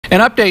An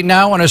update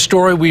now on a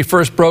story we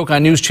first broke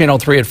on News Channel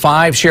 3 at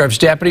 5. Sheriff's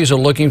deputies are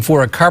looking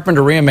for a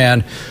Carpinteria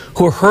man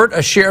who hurt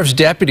a sheriff's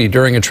deputy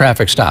during a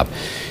traffic stop.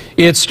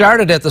 It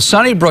started at the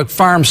Sunnybrook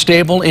Farm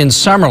Stable in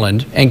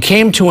Summerland and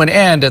came to an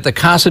end at the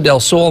Casa del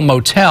Sol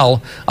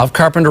Motel of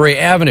Carpinteria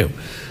Avenue.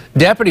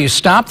 Deputies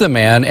stopped the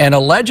man and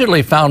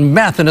allegedly found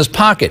meth in his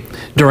pocket.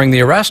 During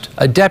the arrest,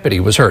 a deputy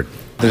was hurt.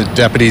 The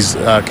deputies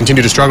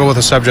continued to struggle with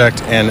the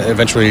subject and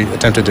eventually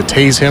attempted to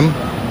tase him.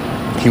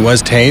 He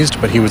was tased,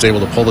 but he was able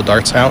to pull the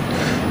darts out,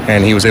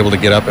 and he was able to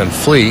get up and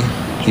flee.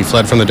 He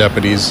fled from the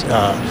deputies,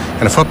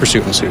 and a foot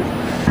pursuit ensued.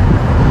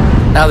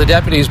 Now, the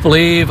deputies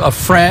believe a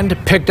friend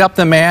picked up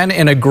the man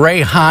in a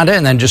gray Honda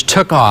and then just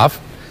took off.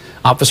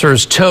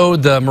 Officers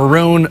towed the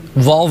maroon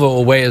Volvo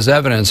away as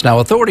evidence. Now,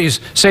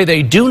 authorities say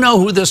they do know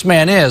who this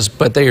man is,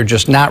 but they are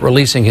just not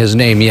releasing his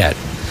name yet.